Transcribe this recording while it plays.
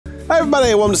Hi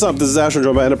everybody, welcome to Stumpt. This is Asher,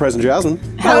 joined by Enterprise and Jasmine.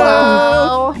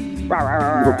 Hello.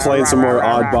 We're playing some more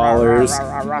Oddballers.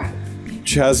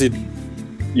 Jazzy,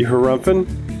 you harumphing?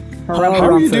 How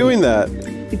are you doing that?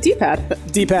 D-pad.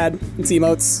 D-pad. It's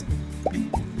emotes.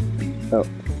 Oh,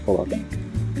 hold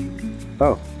on.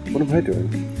 Oh, what am I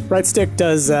doing? Right stick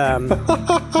does, like,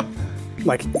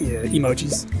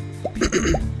 emojis.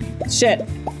 Shit.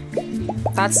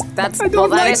 That's I don't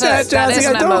like that, Jazzy.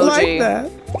 I don't like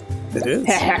that. It is.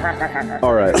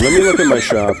 All right, let me look at my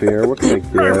shop here. What can I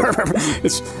get?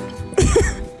 It's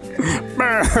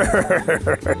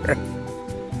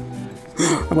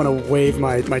I want to wave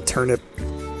my turnip.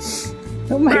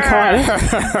 Oh my god.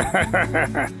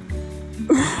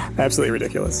 Absolutely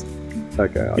ridiculous.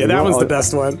 Okay. Yeah, that one's the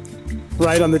best one.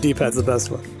 Right on the D-pad's the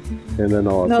best one. And then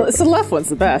I'll... No, it's the left one's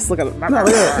the best. Look at it.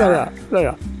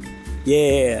 No.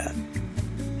 Yeah.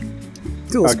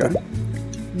 Do a spin.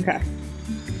 Okay.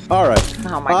 All right.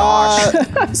 Oh my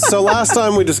gosh. So last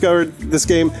time we discovered this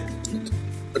game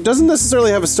doesn't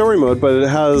necessarily have a story mode, but it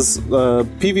has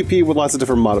PvP with lots of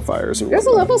different modifiers. And There's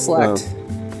a level select.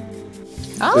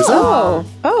 Oh.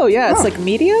 Oh, yeah, it's like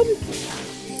medium?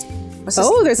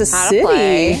 Oh, there's a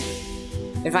city.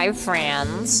 Invite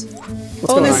friends.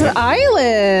 Oh, there's an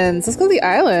island. Let's go to the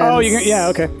island. Oh, you can, yeah,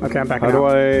 okay. Okay, I'm back How now. do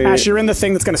I... Ash, you're in the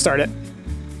thing that's going to start it.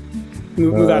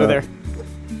 Move out of there.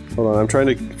 Hold on, I'm trying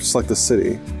to select the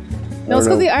city. No, let's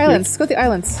go to the islands. Let's go to the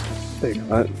islands. There you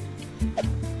go.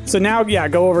 So now, yeah,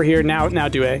 go over here. Now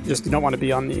do A. Just you don't want to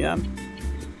be on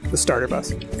the starter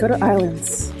bus. Go to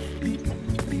islands.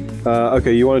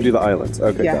 Okay, you want to do the islands.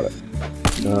 Okay, Yeah. got it.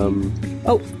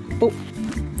 Oh.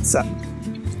 What's up?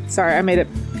 Sorry, I made it.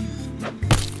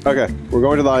 Okay, we're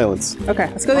going to the islands. Okay,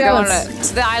 let's go to the We're islands. going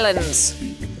to the islands.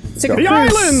 Take a The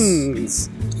cruise.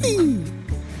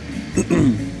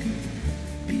 islands!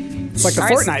 It's like the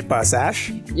Fortnite bus, Ash.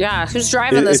 Yeah, who's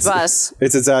driving this bus?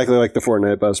 It's exactly like the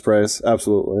Fortnite bus price.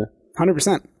 Absolutely.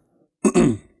 100%.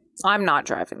 I'm not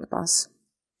driving the bus.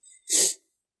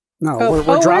 No, Oh, we're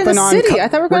we're in dropping the on. city. I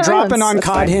thought we were going dropping islands.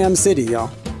 on That's Codham City,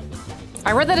 y'all.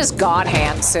 I read that as God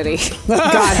Hand City.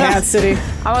 God Hand City.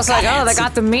 I was like, oh, they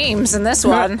got the memes in this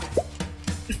one.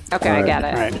 Okay, I get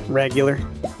it. All right, regular.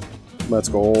 Let's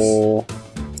go.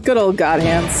 Good old God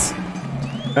Hands.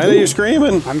 I know you're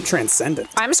screaming. I'm transcendent.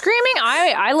 I'm screaming.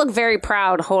 I look very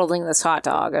proud holding this hot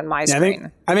dog on my screen.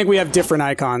 I think we have different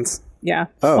icons. Yeah.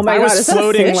 Oh. My I god, was is that a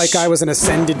floating fish? like I was an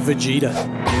ascended Vegeta.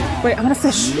 Wait, I'm gonna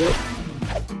fish.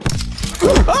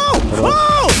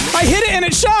 Oh! I hit it and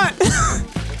it shot!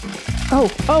 Oh,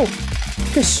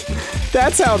 fish.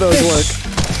 That's how those work.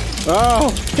 Oh,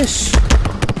 Fish.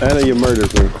 I know you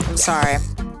murdered me. I'm sorry.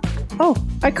 Oh,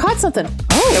 I caught something.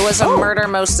 It was a murder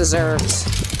most deserved.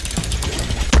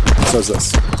 So's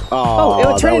this. Oh, it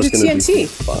would turn into TNT.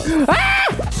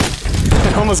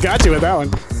 I almost got you with that one.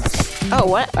 Oh,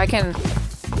 what? I can...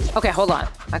 Okay, hold on.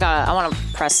 I want to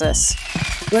press this.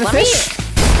 You wanna Let fish? me...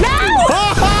 No!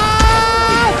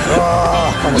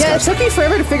 Yeah, it took me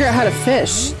forever to figure out how to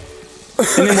fish.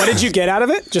 And then what did you get out of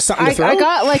it? Just something to throw? I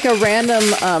got like a random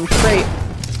crate.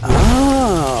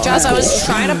 Oh. Joss, I was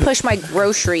trying to push my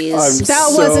groceries. That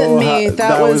wasn't me.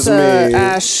 That was me.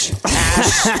 Ash.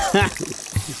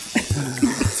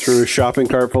 Threw a shopping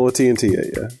cart full of TNT at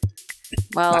you.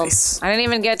 Well, Nice. I didn't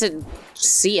even get to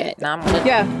see it. Now I'm gonna...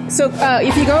 Yeah. So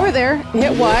if you go over there,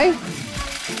 hit Y,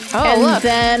 Oh, and look.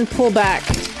 then pull back.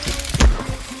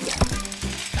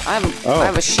 I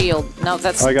have a shield. No,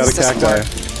 that's... I got a this doesn't cacti. work.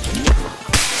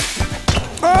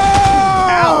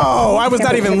 Oh! I was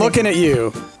not even looking at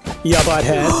you. Ya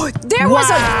butthead. There was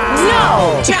a...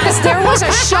 No! Jazz, there was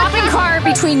a shopping cart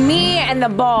between me and the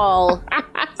ball.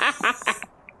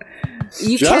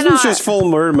 You Jasmine's cannot... just full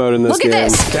murder mode in this Look game. at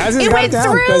this. Jasmine's It got went it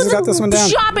down. through Jasmine's got this one the down.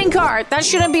 shopping cart. That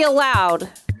shouldn't be allowed.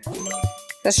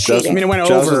 That's cheating. I mean, it went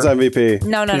Jasmine's over. MVP.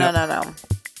 No.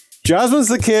 Jasmine's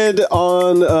the kid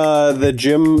on the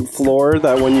gym floor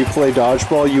that when you play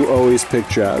dodgeball, you always pick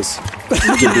Jazz. Look,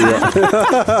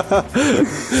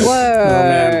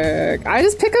 I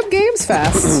just pick up games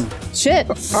fast. Shit.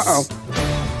 Uh-oh.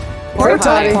 Porta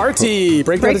potty. Party.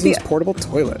 Break Break the the- portable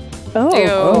toilet. Oh, Ew.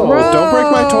 gross. Don't break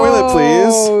my toilet,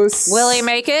 please. Will he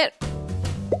make it?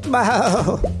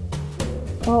 Wow.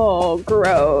 Oh,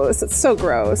 gross. It's so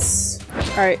gross.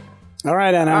 All right. All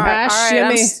right, Anna. Ash, All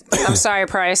right, shimmy. I'm sorry,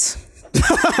 Price.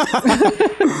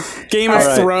 Game of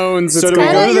right. Thrones. So It's do we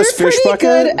called. go to Anna, this you're fish pretty bucket?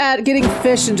 good at getting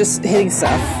fish and just hitting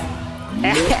stuff.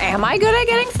 Am I good at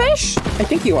getting fish? I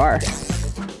think you are. Okay.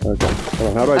 Hold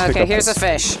on. How do I pick Okay, up here's this? a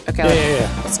fish. Okay,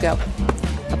 Yeah. let's go.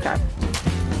 Okay.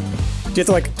 Do you have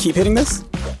to, like, keep hitting this?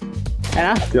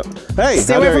 Anna, Yep. Hey,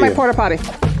 stay how away dare from my you? No. porta potty.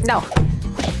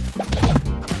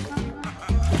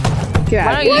 Get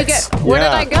Why out. don't you get? Where did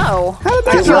I go? How did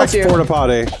that Get kill wrecked, you? porta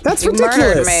potty. That's You murdered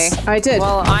ridiculous. me. I did.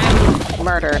 Well, I'm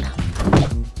murdered.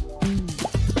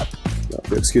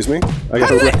 Excuse me? I got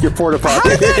to wreck your porta potty.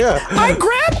 Yeah. I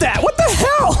grabbed that. What the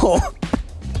hell?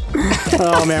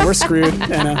 Oh man, we're screwed,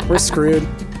 Anna. We're screwed.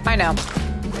 I know.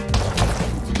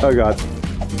 Oh god.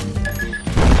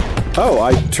 Oh,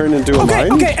 I turned into a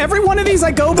mine? Okay, every one of these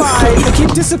I go by, they keep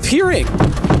disappearing.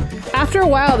 After a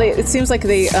while, it seems like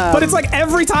they. But it's like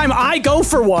every time I go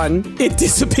for one, it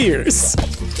disappears.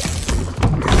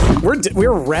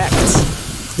 We're wrecked.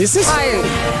 This is.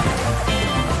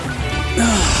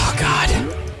 Oh god.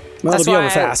 Well, That's it'll be over why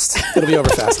fast. It'll be over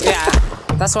fast. Yeah.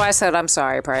 That's why I said I'm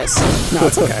sorry, Price. No,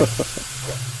 it's okay.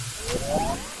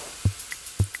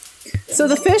 So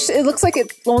the fish, it looks like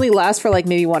it only lasts for like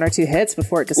maybe 1 or 2 hits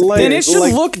before it disappears. Then it should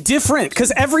like- look different,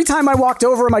 because every time I walked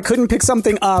over him, I couldn't pick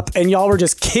something up, and y'all were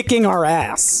just kicking our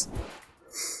ass.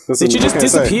 Listen, It should just what can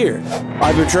I say? disappear.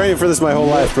 I've been training for this my whole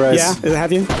life, Bryce. Yeah,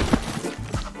 have you?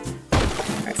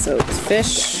 Alright, so it's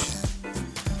fish.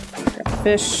 Grab the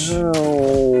fish.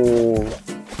 Oh.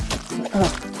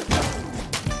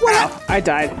 Wow, I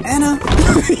died. Anna,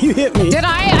 you hit me. Did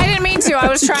I? I didn't mean to. I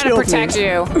was trying to Killed protect me.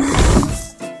 you.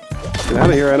 Get out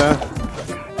of here, Anna.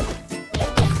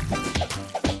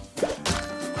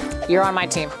 You're on my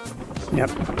team. Yep.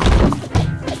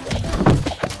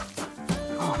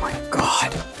 Oh my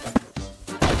god.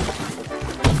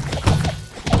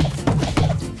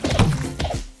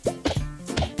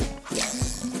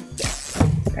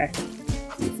 Okay.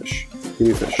 Give me fish. Give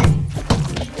me fish.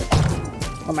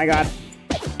 Oh my god.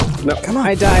 No. Come on.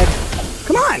 I died.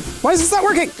 Come on. Why is this not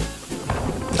working?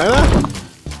 Anna?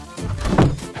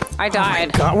 I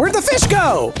died. God, where'd the fish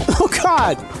go? Oh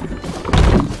god.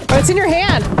 Oh, it's in your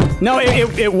hand. No,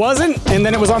 it wasn't, and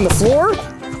then it was on the floor,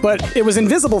 but it was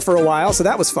invisible for a while, so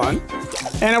that was fun.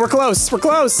 Anna, we're close. We're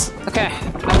close. Okay,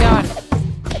 I'm going.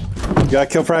 You gotta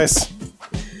kill Price.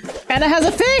 Anna has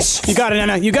a fish. You got it,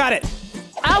 Anna. You got it.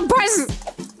 Oh, Bryce!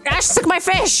 Ash took my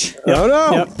fish. Oh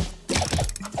no! Yep.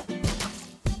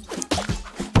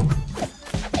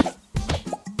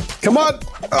 Come on!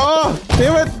 Oh,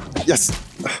 damn it! Yes!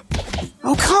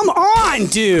 Oh, come on,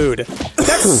 dude.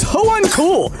 That's so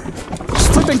uncool.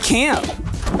 Just flipping camp.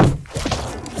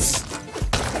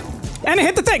 Anna,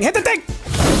 hit the thing. Hit the thing.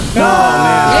 Oh,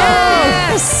 man.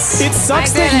 Yes! It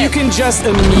sucks I did that you it. can just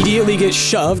immediately get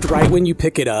shoved right when you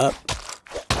pick it up.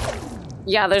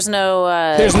 Yeah, there's no.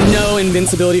 There's no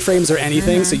invincibility frames or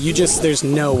anything, so there's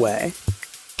no way.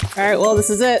 Alright, well, this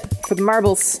is it for the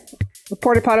marbles. The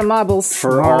porta potty marbles.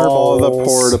 For all the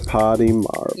porta potty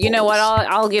marbles. You know what?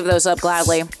 I'll give those up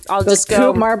gladly. I'll Those just go.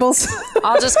 poop marbles.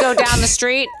 I'll just go down the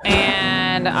street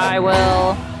and I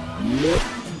will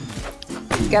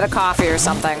get a coffee or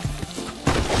something.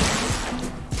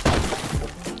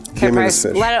 Okay, Give me Bryce,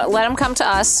 this fish. let him come to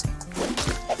us.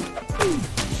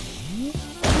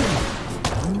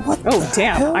 Oh,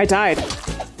 damn. I died.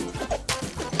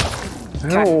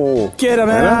 Oh. Get him,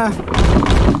 Anna.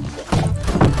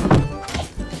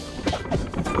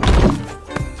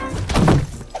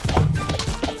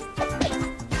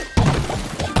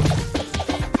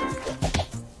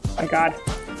 My god.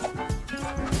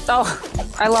 Oh,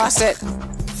 I lost it.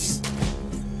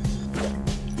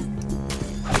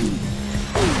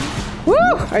 Woo!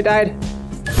 I died.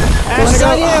 Ash, it's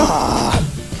on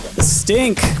you. The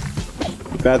stink.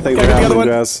 Bad things Gotta are get the other happening, one.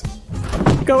 Jazz.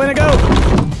 Go, Anna, go.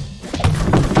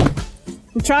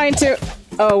 I'm trying to.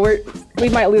 Oh, we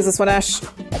might lose this one, Ash.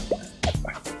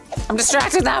 I'm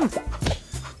distracting them.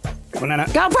 Come on, Anna.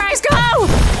 Go, Bryce, go!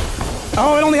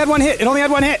 Oh, it only had one hit. It only had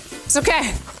one hit. It's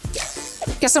okay.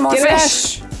 Get some more Get it,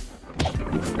 fish.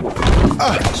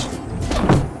 Ash.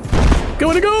 Go,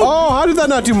 Anna, go. Oh, how did that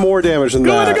not do more damage than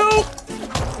Go, that? Anna, go.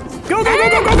 Go, go, go,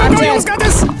 go, go, go, I'm go. You dead. almost got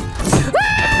this.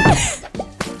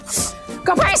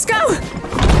 Go, Bryce, go!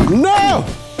 No!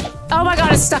 Oh my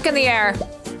god, it's stuck in the air.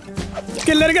 Get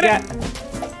it, let it get Yeah. it.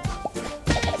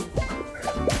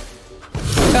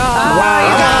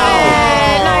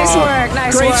 Hey, nice work,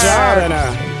 nice Great work. job,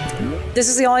 Anna. This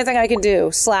is the only thing I can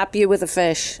do. Slap you with a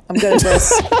fish. I'm good at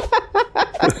this.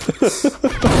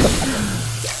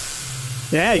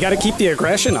 Yeah, you got to keep the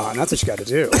aggression on. That's what you got to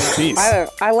do. Jeez.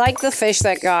 I like the fish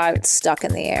that got stuck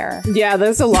in the air. Yeah,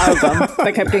 there's a lot of them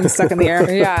that kept getting stuck in the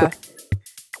air. Yeah.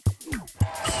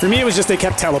 For me, it was just they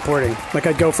kept teleporting. Like,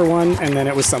 I'd go for one, and then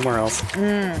it was somewhere else.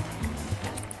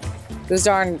 Those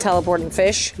darn teleporting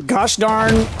fish. Gosh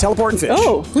darn teleporting fish.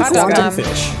 Oh, who's Hot dog Quantum them.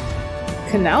 fish.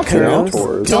 Canal Canal tours.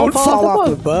 tours. Don't fall off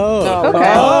the boat. boat.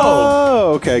 Okay.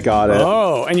 Oh, okay, got it.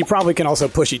 Oh, and you probably can also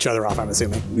push each other off, I'm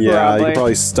assuming. Yeah, you Probably. could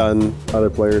probably stun other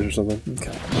players or something.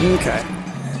 Okay. Okay.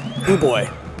 Oh boy.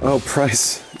 Oh,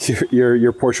 Price,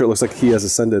 your portrait looks like he has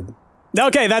ascended.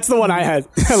 Okay, that's the one I had.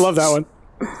 I love that one.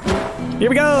 Here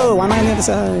we go. Why am I on the other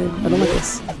side? I don't like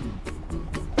this.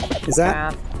 Is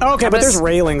that? Oh, okay, but there's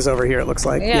railings over here. It looks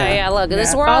like. Yeah. Look,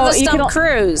 this we're on the Stumpt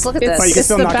cruise. Look at this. Oh, you can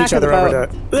still knock each other over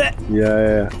to.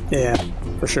 Yeah,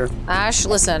 for sure. Ash,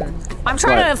 listen. I'm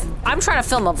trying to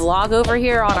film a vlog over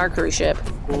here on our cruise ship.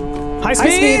 High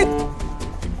speed.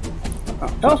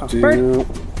 Oh, bird.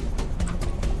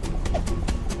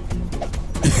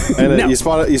 Anna, No. you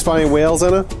spotting whales,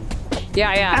 Anna?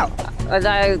 Yeah.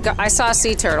 I saw a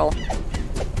sea turtle.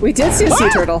 We did see a sea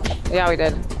turtle. Yeah, we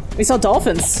did. We saw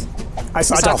dolphins. I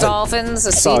saw a Saw dolphin. dolphins,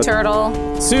 a sea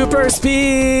turtle. Super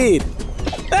speed.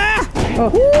 Ah!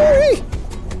 Oh.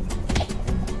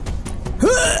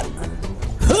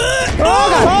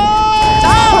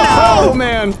 Oh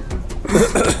man.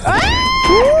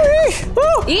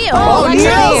 Eel. Oh, Let's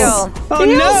no. eel. Oh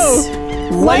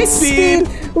no. Light speed.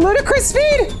 Ludicrous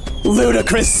speed.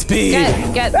 Ludicrous speed.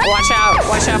 Watch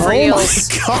out for eels.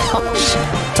 Gosh.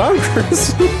 Tom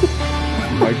Cruise.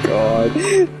 Oh my god.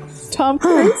 Tom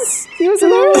Cruise. He was in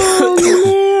there.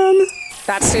 Oh man.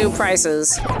 That's 2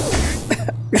 prices.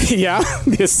 Yeah,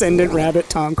 the ascendant rabbit,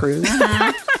 Tom Cruise.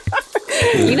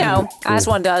 You know, as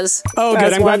one does. Oh, good.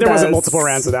 As I'm one glad there wasn't does. multiple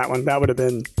rounds of that one. That would have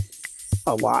been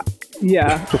a lot.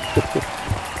 Yeah. So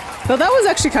that was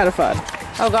actually kind of fun.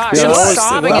 Oh gosh, Yeah, I'm that was-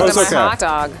 sobbing that into was my okay. hot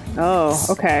dog. Oh,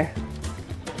 okay.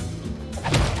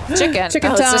 Chicken.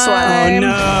 Chicken It's this one. Oh time.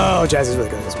 no. Jazzy's really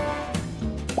good at this one.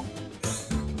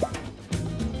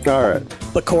 Alright.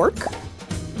 But cork?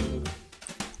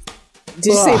 Did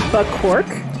you say buck cork?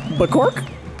 But cork?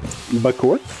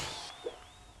 Buckwort?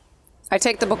 I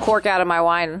take the cork out of my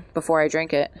wine before I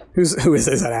drink it. Who is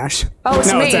that, Ash? Oh,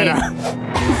 it's no, me. It's Anna.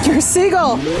 You're a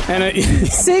seagull. Anna.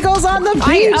 Seagulls on the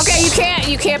beach. Okay,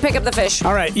 you can't pick up the fish.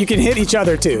 All right, you can hit each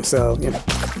other too, so you know.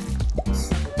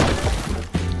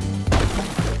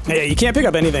 Yeah, you can't pick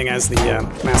up anything as the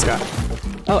mascot.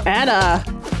 Oh, Anna.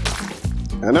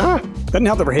 Anna? Doesn't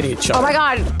help that we're hitting each other. Oh my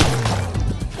god.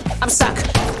 I'm stuck.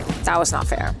 That was not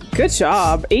fair. Good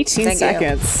job. 18 Thank you.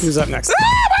 seconds. Who's up next? Ah,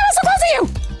 why was I so close to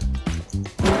you?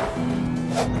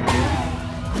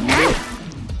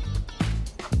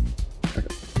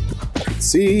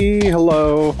 See,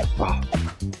 hello. Oh,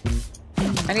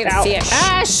 I need a fish.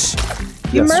 Ash!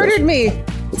 You Yes, murdered Jess. me.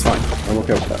 it's fine. I'm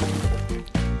okay with that.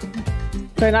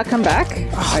 Did I not come back?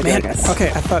 I Man, guess. okay,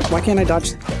 I thought, why can't I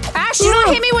dodge? Ash, you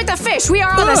don't hit me with the fish. We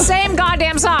are on the same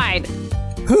goddamn side.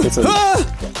 It's a,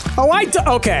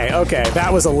 Okay, that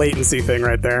was a latency thing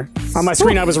right there. On my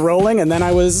screen, I was rolling, and then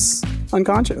I was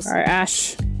unconscious. All right,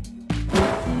 Ash. Do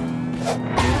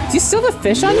you still have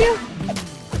fish on you?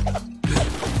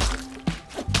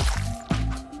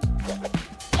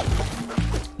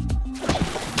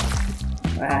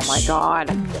 Oh my god.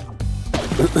 All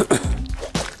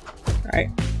right.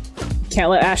 Can't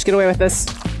let Ash get away with this.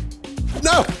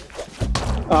 no!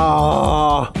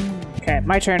 Oh. Okay,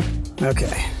 my turn.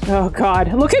 Okay. Oh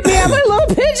God! Look at me! I'm a little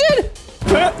pigeon.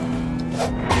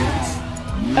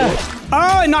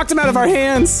 Oh, it knocked him out of our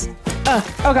hands.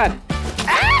 Oh God!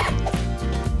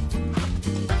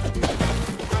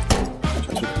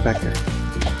 Back here.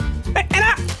 Hey,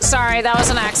 Anna! Sorry, that was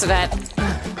an accident.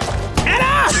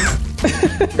 Anna!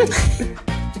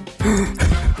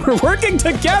 We're working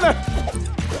together.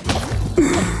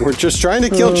 We're just trying to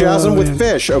kill Jasmine with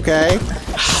fish, okay?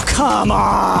 Come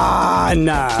on!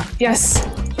 Yes!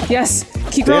 Yes!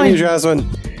 Keep Damn going! you, Jasmine.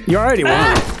 You already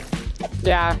won.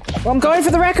 Yeah. Well, I'm going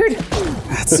for the record.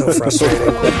 That's so frustrating.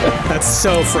 That's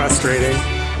so frustrating.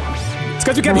 It's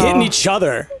because we kept hitting each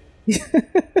other.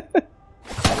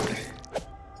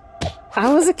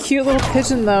 I was a cute little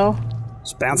pigeon, though.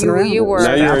 Just bouncing around. You were.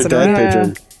 Now you're a Bouncing dead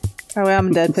around. pigeon. Oh, I'm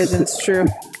a dead pigeon. It's true.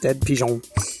 Dead pigeon.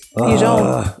 Pigeon.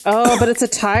 Oh, but it's a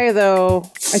tie, though.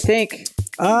 I think.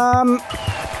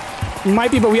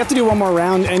 Might be, but we have to do one more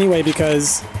round anyway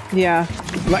because. Yeah.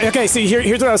 Okay, see,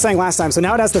 here's what I was saying last time. So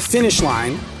now it has the finish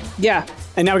line, Yeah.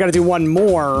 and now we got to do one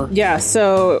more. Yeah.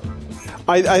 So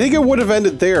I think it would have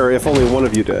ended there if only one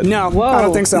of you did. No, Whoa. I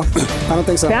don't think so. I don't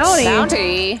think so. bounty.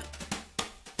 Bounty.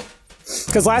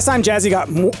 Because last time Jazzy got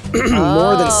more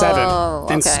than 7,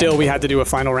 and okay. still we had to do a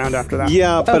final round after that.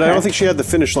 Yeah, but I Okay. don't think she had the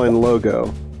finish line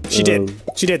logo. She did.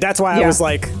 She did. That's why I Yeah. was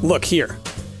like, look here.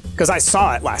 Because I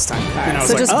saw it last time. And I was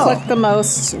So like, just oh. click the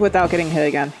most without getting hit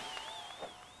again.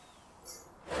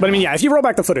 But I mean, yeah, if you roll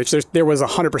back the footage, there was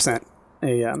 100%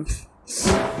 a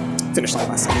finish line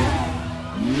last time.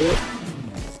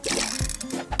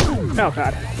 Oh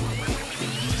God.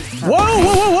 Whoa,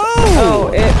 whoa, whoa,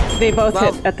 whoa! Oh, they both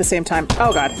hit at the same time.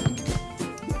 Oh God.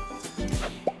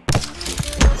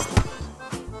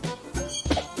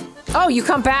 Oh, you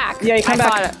come back. Yeah, you come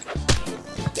back. Thought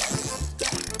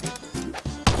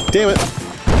Damn it.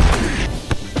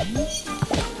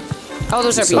 oh,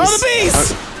 those are bees. Oh, the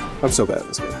bees! I'm so bad at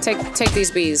this game. Take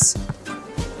these bees.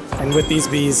 And with these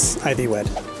bees, I thee wed.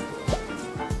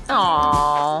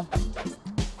 Aww.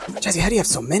 Jazzy, how do you have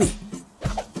so many?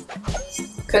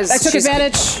 Because I took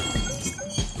advantage.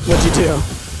 What'd you do?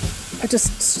 I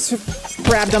just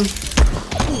grabbed them.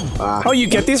 Oh, you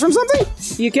get these from something?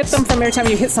 You get them from every time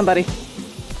you hit somebody.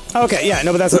 Okay, yeah,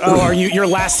 no, but that's... Oh, are you're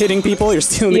last hitting people? You're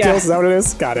stealing the Yeah. kills? Is that what it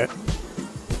is? Got it.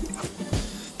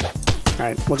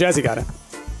 Alright, well, Jazzy got it.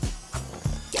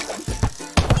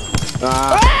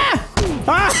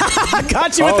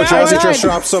 Got you with that Jazzy one! just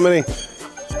dropped so many.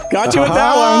 Got you with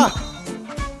that one!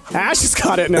 Ash has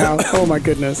got it now. Oh my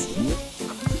goodness.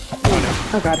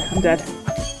 Oh god, I'm dead.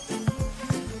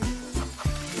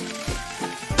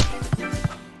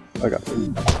 I got it.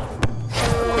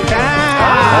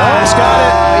 Ash got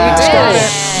it! You did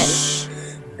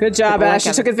it. Good job, Ash.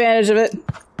 You took advantage of it.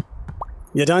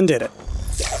 You done did it.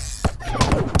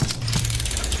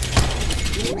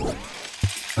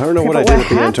 I don't know what I did at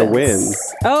the end to win.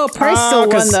 Oh, Price still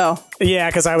won though. Yeah,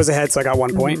 because I was ahead, so I got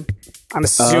 1 point. I'm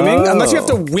assuming, unless you have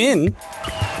to win.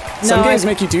 Some games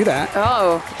make you do that.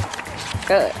 Oh.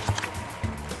 Good.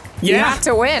 Yeah. You have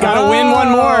to win. Gotta win one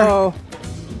more.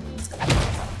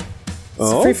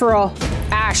 Oh, Free for all.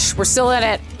 Ash, we're still in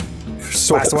it.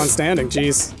 Last one standing,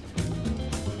 jeez.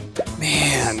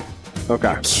 Man,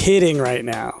 Okay. kidding right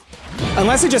now.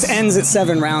 Unless it just ends at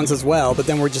 7 rounds as well, but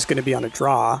then we're just gonna be on a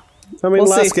draw. I mean,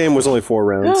 We'll last see. game was only 4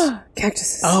 rounds.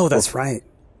 Cactuses. Oh, that's right.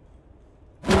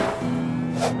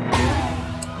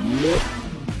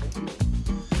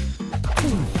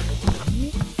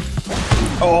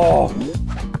 Oh.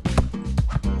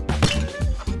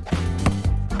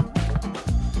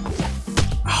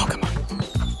 Oh, come on.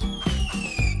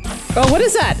 Oh, what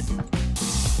is that?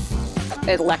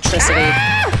 Electricity.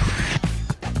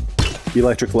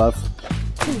 Electric love.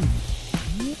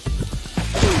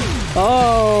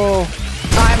 Oh.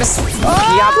 I'm a.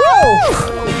 Yup.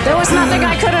 There was nothing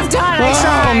I could have done. I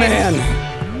tried. Oh, man.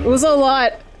 It was a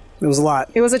lot. It was a lot.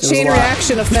 It was a chain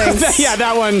reaction of things. Yeah,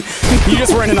 that one, you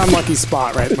just were in an unlucky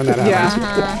spot right when that happened.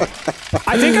 Yeah.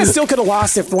 I think I still could have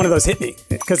lost if one of those hit me,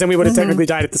 because then we would have technically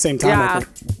died at the same time. Yeah.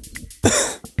 I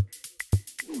think.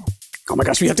 Oh my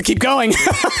gosh, we have to keep going.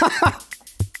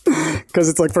 Because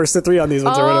it's like first to 3 on these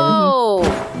ones or whatever. Oh.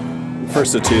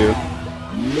 First to 2.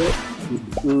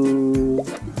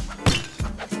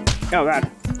 Oh god.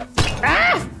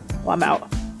 Ah! Well, I'm out.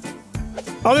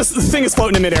 Oh, this thing is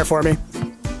floating in midair for me.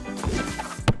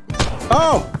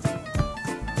 Oh!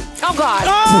 Oh God.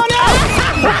 Oh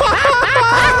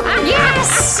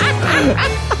Yes.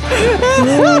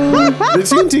 The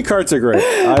TNT carts are great.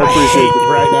 I appreciate it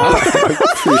right now. I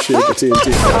appreciate the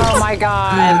TNT carts. Oh my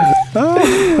God.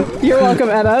 You're welcome,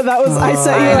 Anna. That was I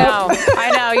set you up.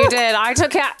 I know you did. I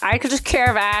took care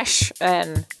of Ash,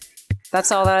 and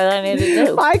that's all that I needed to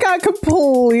do. I got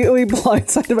completely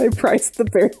blindsided by Price at the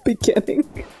very beginning.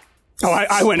 Oh,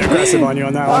 I went aggressive on you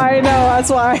on that one. I know, that's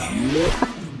why.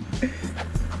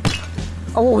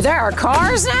 Oh, there are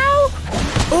cars now?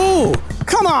 Ooh,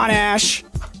 come on, Ash.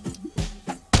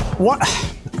 What?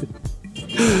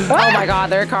 Oh my God,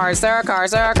 there are cars, there are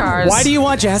cars, there are cars. Why do you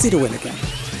want Jazzy to win again?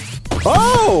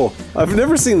 Oh! I've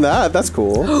never seen that. That's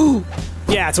cool.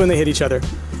 Yeah, it's when they hit each other.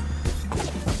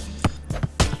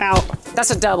 Ow.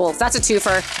 That's a double. That's a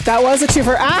twofer. That was a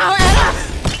twofer. Ow, Anna!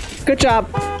 Good job.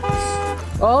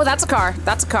 Oh, that's a car.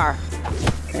 That's a car.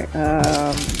 Okay,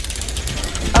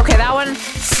 Okay, that one.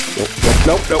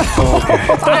 Nope. Oh,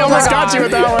 okay. I almost got you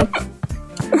with that one.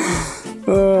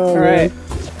 all right.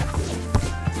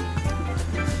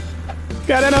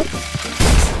 Got it up.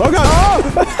 Oh god!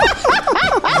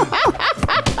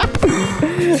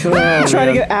 I'm trying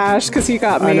to get Ash because he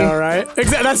got me. I know, right?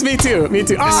 Exactly. That's me too. Me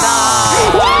too.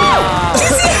 Ah!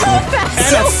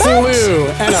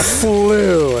 And a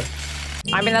flew.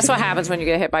 I mean, that's what happens when you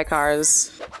get hit by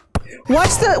cars.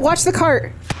 Watch the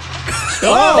cart.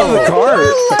 Oh, the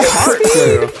cart!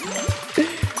 Flew.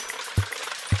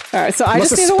 All right, so I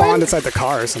Must just have need to spawned win. inside the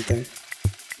car or something.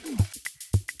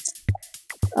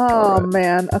 Oh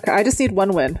man. Okay, I just need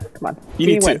 1 win. Come on. You Give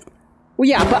me need one. 2. Well,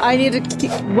 yeah, but I need to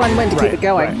keep 1 win to keep it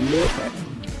going. Right.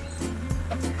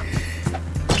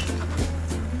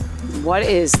 What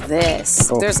is this?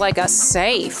 Oh. There's like a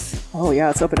safe. Oh yeah,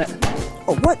 let's open it.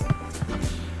 Oh, what?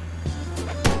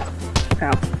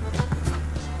 Ow.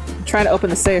 I'm trying to open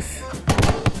the safe.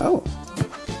 Oh.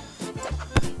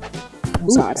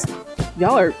 Oh god.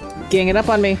 Y'all are ganging up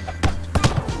on me.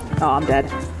 Oh, I'm dead.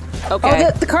 Okay.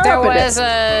 Oh, the car there opened was it.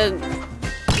 a.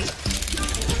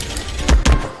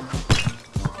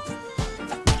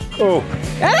 Oh.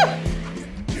 Ah!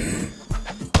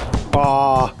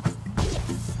 Aw.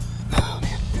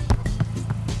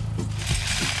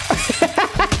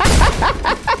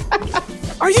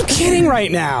 Are you kidding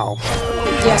right now?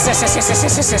 Yes.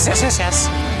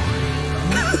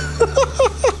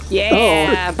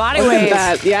 Yeah, body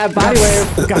wave. Yeah, body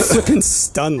wave. Got flipping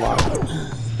stun locked.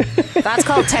 That's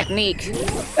called technique.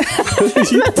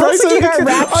 Bryce, like you got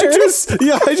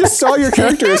raptured. I just saw your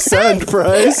character ascend,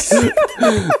 Bryce.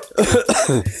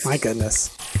 My goodness.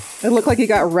 It looked like he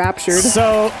got raptured.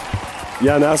 So,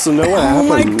 Yeah, now so know what oh happens.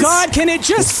 my god, can it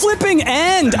just flipping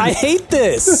end? I hate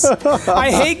this.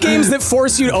 I hate games that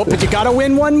force you to, oh, but you gotta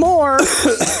win one more.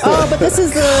 Oh, but this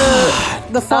is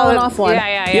the fallen off one.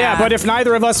 Yeah. But if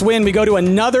neither of us win, we go to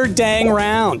another dang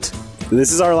round.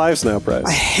 This is our lives now, Bryce.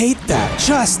 I hate that.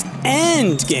 Just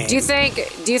end game. Do you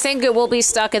think it will be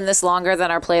stuck in this longer than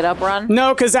our played up run?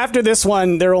 No, because after this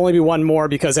one, there'll only be one more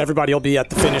because everybody will be at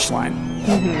the finish line.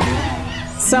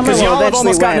 Someone Because will y'all have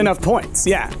almost eventually gotten win. enough points.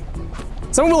 Yeah.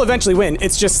 Someone will eventually win.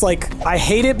 It's just like, I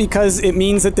hate it because it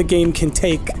means that the game can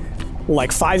take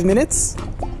like 5 minutes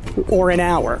or an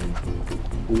hour.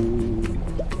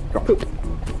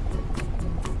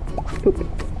 Poop.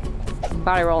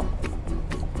 Body roll.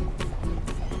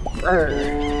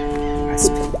 High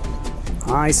speed.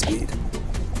 High speed.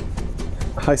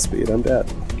 High speed, I'm dead.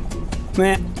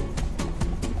 Meh.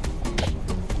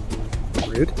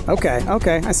 Rude. Okay,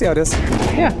 I see how it is.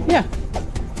 Yeah.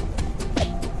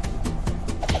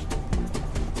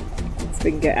 So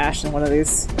we can get Ash in one of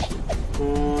these.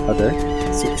 Out there.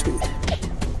 Super speed.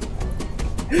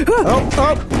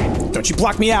 Oh! Don't you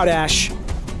block me out, Ash.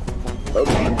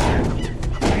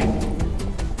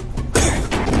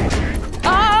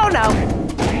 Oh no!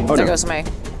 Oh, There no. goes me.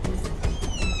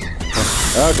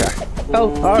 Okay. Oh,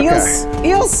 Okay.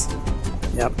 eels!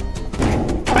 Yep.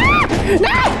 No!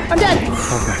 I'm dead!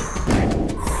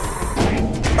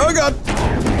 Oh god!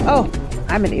 Oh,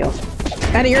 I'm an eel.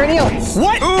 Anna, you're an eel.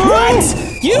 What?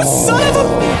 What? You son of a...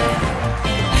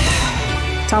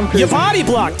 Tom Cruise. You body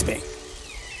blocked me.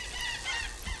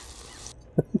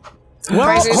 Well,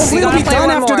 Bryce, you hopefully it'll gotta be play done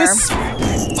one after more. this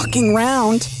fucking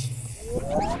round.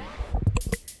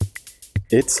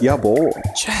 It's ya boy.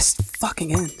 Just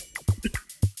fucking in.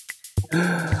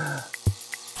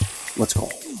 Let's go.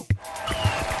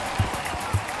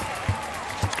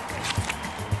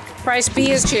 Bryce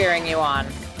B is cheering you on.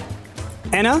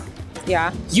 Anna,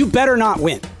 Yeah. you better not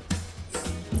win.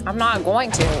 I'm not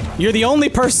going to. You're the only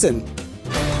person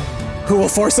who will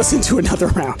force us into another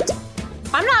round.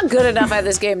 I'm not good enough at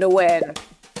this game to win.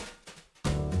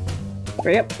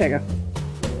 Yep, there you go.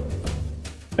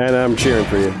 And I'm cheering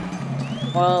for you.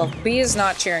 Well, B is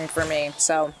not cheering for me,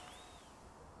 so.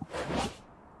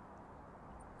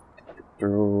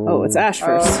 Oh, it's Ash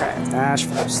first. Okay. Ash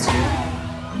first.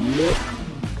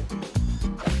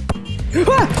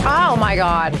 Oh my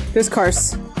god. There's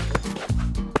Cars.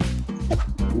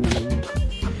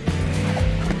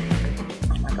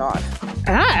 Oh my god.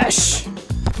 Ash!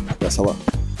 Yes, hello.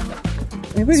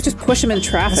 Maybe we could just push him in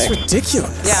traffic. That's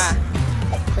ridiculous. Yeah.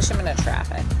 Push him into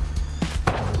traffic.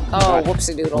 Oh,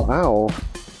 whoopsie doodle. Ow.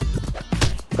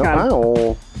 Got him.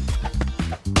 Ow.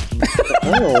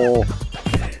 Ow.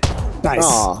 Nice.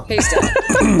 Aw. He's dead.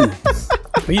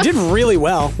 Well, you did really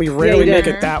well. We rarely you make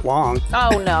did. it that long.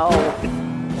 Oh no.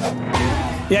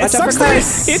 Yeah, it Watch out sucks for that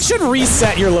Chris. it should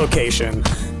reset your location.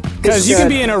 Because you can should.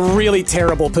 be in a really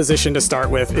terrible position to start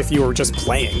with if you were just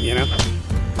playing, you know?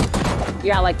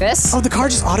 Yeah, like this? Oh, the car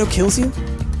just auto kills you?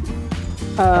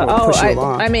 Oh, push you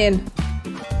along. I mean,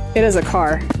 it is a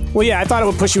car. Well, yeah, I thought it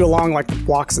would push you along like the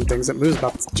blocks and things. It moves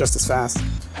about just as fast.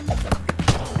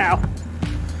 Ow.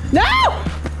 No!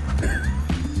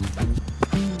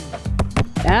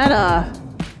 Anna!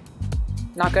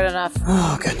 Not good enough.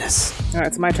 Oh, goodness. Alright,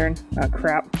 it's my turn. Oh,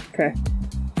 crap. Okay.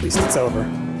 At least it's over.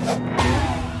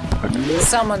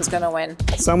 Someone's gonna win.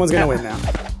 Someone's gonna win now.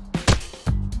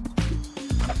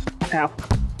 Ow.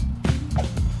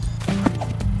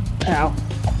 Ow.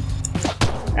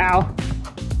 Ow.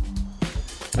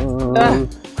 Ugh.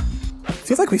 I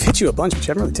feel like we've hit you a bunch, but you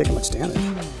haven't really taken much damage.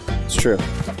 It's true.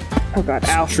 Oh god,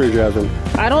 ow. True, Jasmine.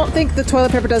 I don't think the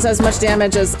toilet paper does as much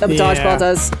damage as a Yeah. dodgeball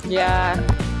does. Yeah.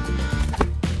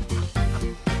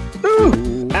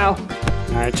 Ow.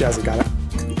 Alright, Jazzy got it.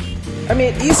 I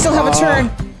mean, you still have a turn.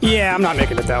 Yeah, I'm not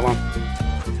making it that long.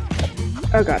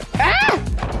 Oh god. Ah!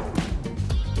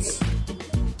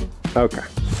 Okay.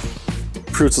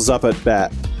 Fruitzel's up at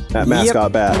bat. At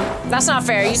mascot bat. That's not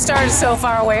fair. You started so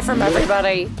far away from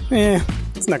everybody. Eh,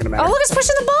 it's not gonna matter. Oh, look, it's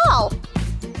pushing the ball.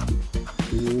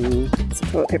 Some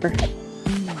toilet paper.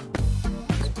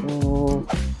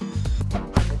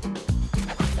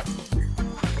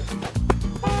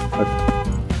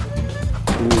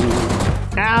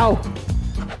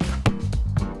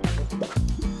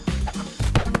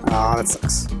 that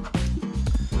sucks.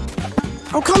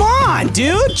 Oh, come on,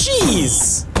 dude!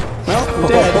 Jeez! Well, I'm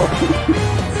dead.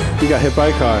 You got hit by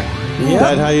a car. Yep.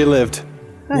 That's how you lived.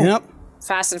 Yep.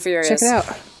 Fast and Furious. Check it out.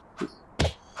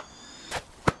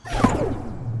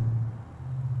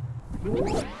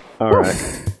 All right.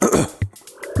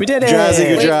 We did it! Jazzy,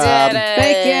 good We job. did it.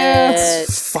 Thank you.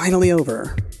 It's finally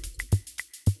over.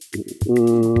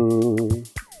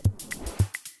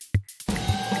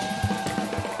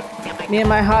 Me and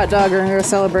my hot dog are gonna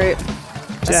celebrate.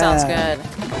 That sounds good.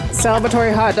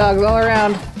 Celebratory hot dogs all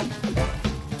around.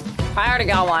 I already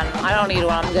got one. I don't need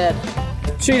one. I'm good.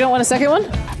 Sure you don't want a second one?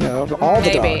 Yeah, all the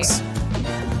Maybe. dogs.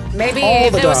 Maybe All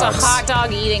if the it was a dogs. hot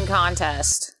dog eating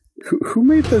contest. Who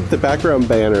made the background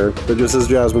banner that just says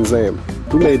Jasmine's name?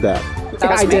 Who made that?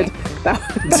 That was I me. did.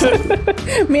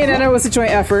 That me and Anna was a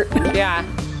joint effort. Yeah.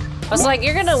 I was like,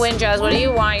 you're gonna win, Jazz. What do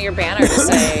you want your banner to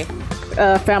say?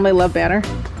 Family love banner.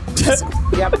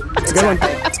 Yep. It's a good one.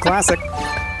 It's classic.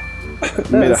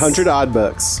 Made 100 odd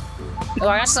bucks. Oh,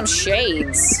 I got some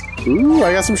shades. Ooh,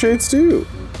 I got some shades too.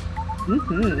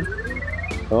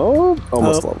 Oh,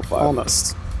 almost level 5.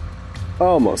 Almost.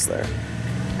 Almost there.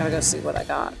 Gotta go see what I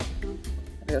got.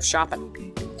 Gotta go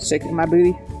shopping. Shaking my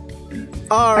booty.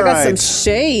 All I got right. some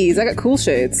shades. I got cool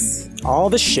shades. All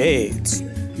the shades.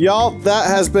 Y'all, that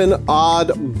has been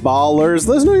Oddballers.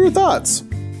 Let us know your thoughts.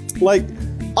 Like,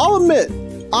 I'll admit,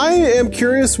 I am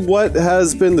curious what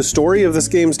has been the story of this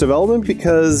game's development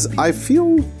because I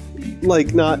feel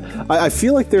like I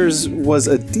feel like was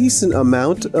a decent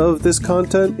amount of this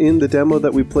content in the demo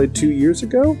that we played 2 years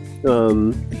ago.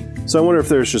 So I wonder if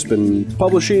there's just been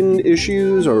publishing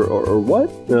issues or what.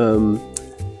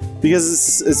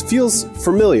 Because it feels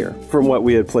familiar from what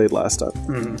we had played last time.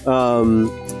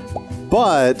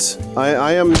 But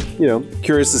I am,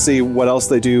 curious to see what else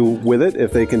they do with it,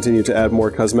 if they continue to add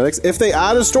more cosmetics. If they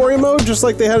add a story mode, just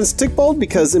like they had in Stickball,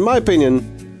 because in my opinion,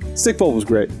 Stickball was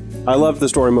great. I loved the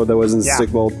story mode that was in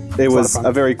Stickball. It was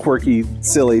a very quirky,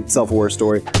 silly, self-aware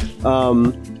story.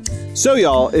 So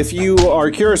y'all, if you are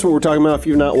curious what we're talking about, if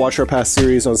you've not watched our past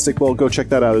series on Stickball, go check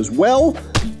that out as well.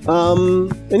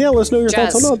 And yeah, let us know your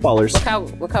Jazz, thoughts on Oddballers.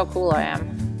 Look how cool I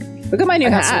am. Look at my new I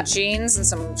got hat. some jeans and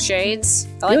some shades.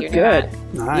 I like You your look new good.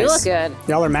 hat. Nice. You look good.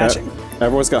 Y'all are matching.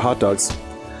 Everyone's got hot dogs.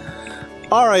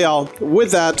 All right, y'all.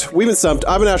 With that, we've been Stumped.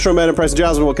 I've been Astro Man and Price and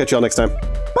Jasmine. We'll catch y'all next time.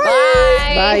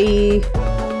 Bye. Bye.